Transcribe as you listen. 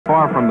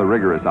Far from the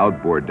rigorous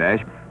outboard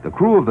dash, the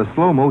crew of the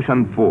Slow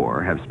Motion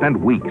 4 have spent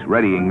weeks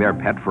readying their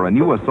pet for a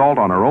new assault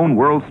on her own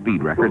world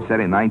speed record set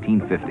in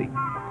 1950.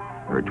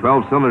 Her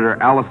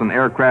 12-cylinder Allison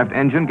aircraft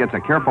engine gets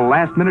a careful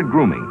last-minute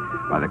grooming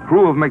by the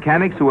crew of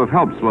mechanics who have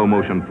helped Slow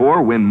Motion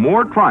 4 win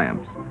more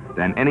triumphs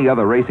than any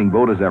other racing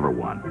boat has ever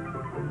won.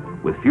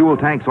 With fuel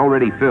tanks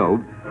already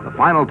filled, the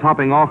final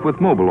topping off with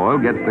mobil oil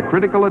gets the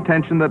critical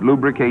attention that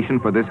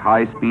lubrication for this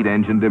high-speed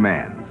engine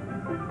demands.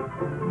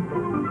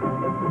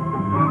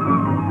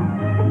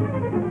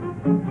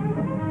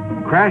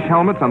 Crash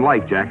helmets and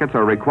life jackets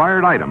are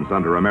required items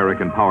under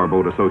American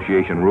Powerboat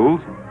Association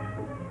rules.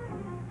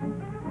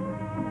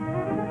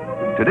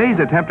 Today's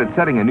attempt at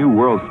setting a new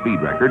world speed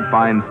record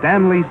finds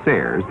Stanley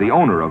Sayers, the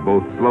owner of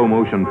both Slow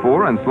Motion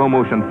 4 and Slow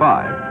Motion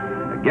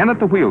 5, again at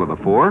the wheel of the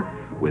 4,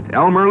 with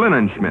Elmer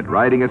Linenschmidt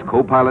riding as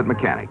co-pilot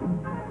mechanic.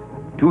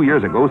 2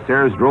 years ago,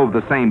 Sayers drove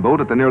the same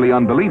boat at the nearly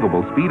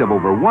unbelievable speed of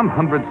over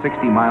 160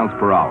 miles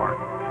per hour.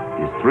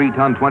 His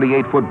 3-ton,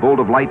 28-foot bolt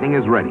of lightning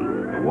is ready.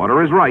 The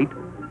water is right.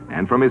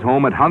 And from his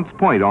home at Hunts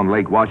Point on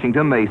Lake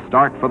Washington, they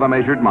start for the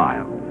measured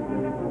mile.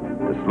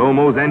 The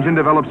Slow-Mo's engine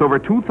develops over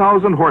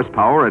 2,000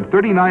 horsepower at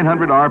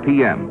 3,900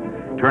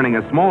 RPM, turning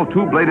a small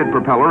two-bladed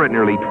propeller at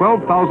nearly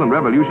 12,000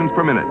 revolutions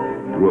per minute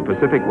through a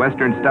Pacific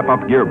Western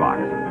step-up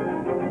gearbox.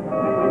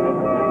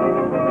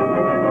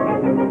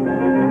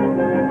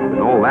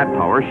 With all that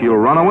power, she'll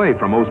run away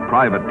from most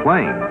private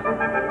planes.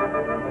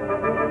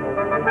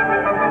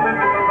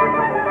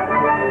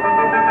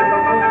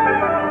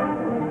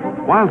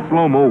 While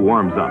Slow-Mo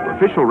warms up,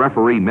 official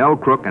referee Mel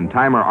Crook and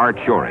timer Art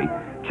Shorey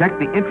check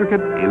the intricate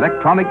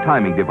electronic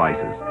timing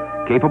devices,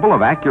 capable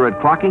of accurate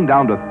clocking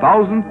down to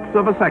thousandths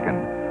of a second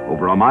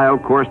over a mile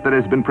course that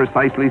has been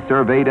precisely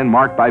surveyed and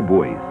marked by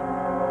buoys.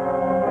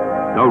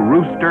 The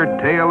rooster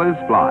tail is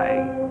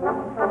flying.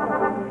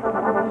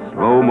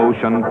 Slow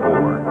Motion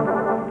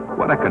 4.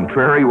 What a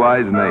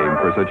contrariwise name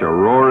for such a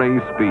roaring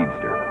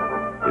speedster.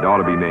 It ought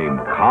to be named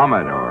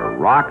Comet or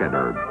Rocket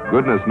or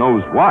goodness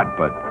knows what,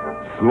 but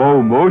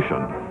Slow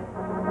Motion.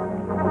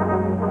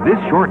 This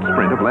short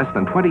sprint of less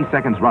than 20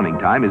 seconds running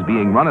time is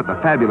being run at the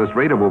fabulous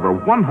rate of over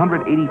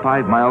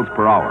 185 miles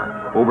per hour,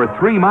 over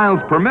 3 miles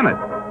per minute.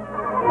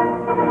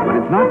 But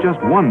it's not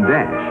just one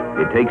dash.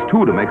 It takes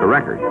two to make a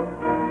record.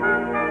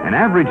 An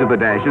average of the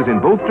dashes in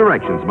both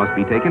directions must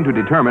be taken to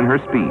determine her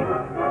speed.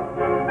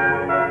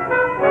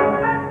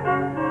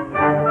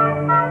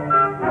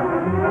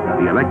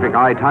 The electric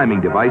eye timing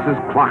devices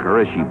clock her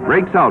as she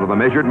breaks out of the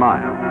measured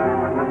mile.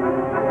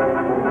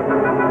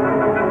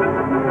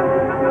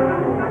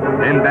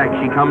 Then back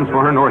she comes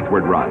for her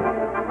northward run.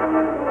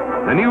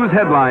 The news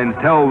headlines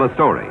tell the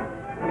story.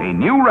 A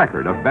new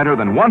record of better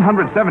than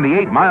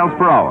 178 miles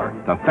per hour,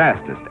 the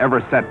fastest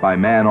ever set by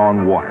man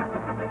on water.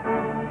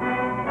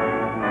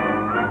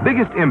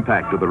 Biggest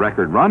impact of the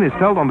record run is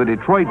felt on the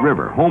Detroit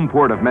River, home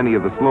port of many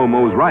of the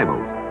Slow-Mo's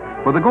rivals.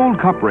 For the Gold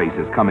Cup race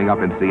is coming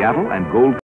up in Seattle, and Gold